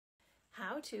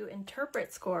to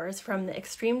interpret scores from the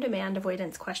Extreme Demand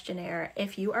Avoidance Questionnaire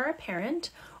if you are a parent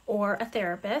or a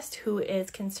therapist who is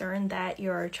concerned that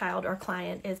your child or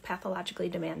client is pathologically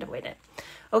demand avoidant.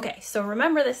 Okay, so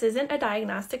remember, this isn't a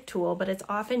diagnostic tool, but it's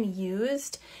often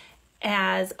used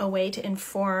as a way to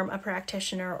inform a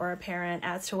practitioner or a parent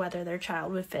as to whether their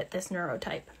child would fit this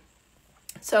neurotype.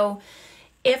 So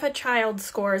if a child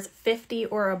scores 50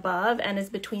 or above and is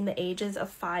between the ages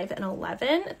of 5 and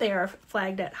 11, they are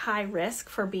flagged at high risk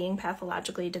for being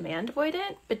pathologically demand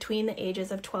avoidant. Between the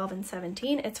ages of 12 and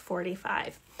 17, it's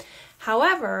 45.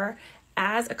 However,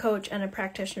 as a coach and a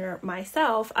practitioner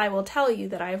myself, I will tell you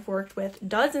that I've worked with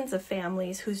dozens of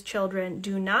families whose children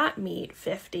do not meet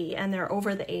 50 and they're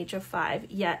over the age of 5,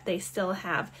 yet they still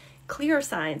have clear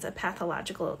signs of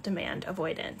pathological demand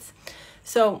avoidance.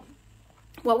 So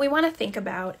what we want to think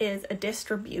about is a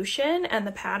distribution and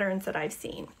the patterns that I've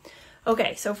seen.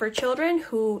 Okay, so for children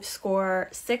who score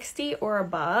 60 or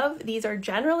above, these are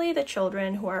generally the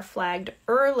children who are flagged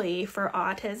early for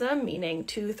autism, meaning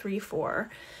 2, 3, 4,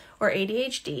 or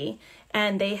ADHD,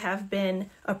 and they have been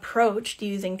approached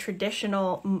using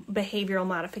traditional behavioral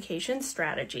modification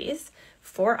strategies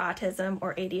for autism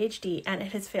or ADHD, and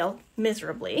it has failed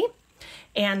miserably.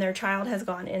 And their child has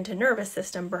gone into nervous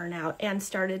system burnout and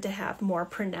started to have more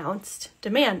pronounced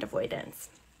demand avoidance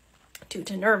due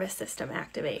to nervous system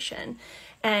activation.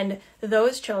 And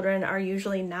those children are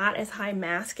usually not as high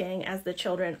masking as the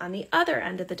children on the other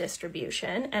end of the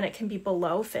distribution, and it can be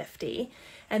below 50.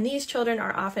 And these children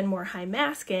are often more high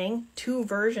masking, two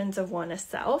versions of one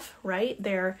self, right?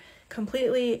 They're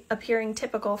completely appearing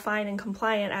typical, fine, and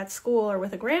compliant at school or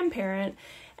with a grandparent,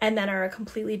 and then are a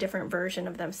completely different version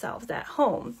of themselves at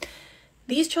home.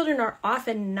 These children are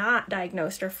often not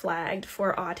diagnosed or flagged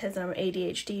for autism,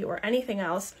 ADHD, or anything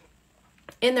else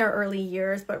in their early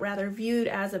years, but rather viewed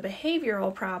as a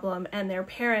behavioral problem, and their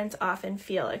parents often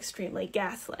feel extremely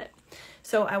gaslit.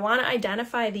 So I want to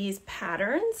identify these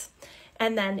patterns,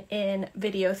 and then in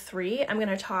video 3, I'm going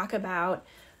to talk about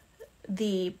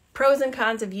the pros and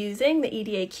cons of using the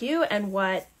EDAQ and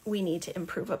what we need to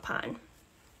improve upon.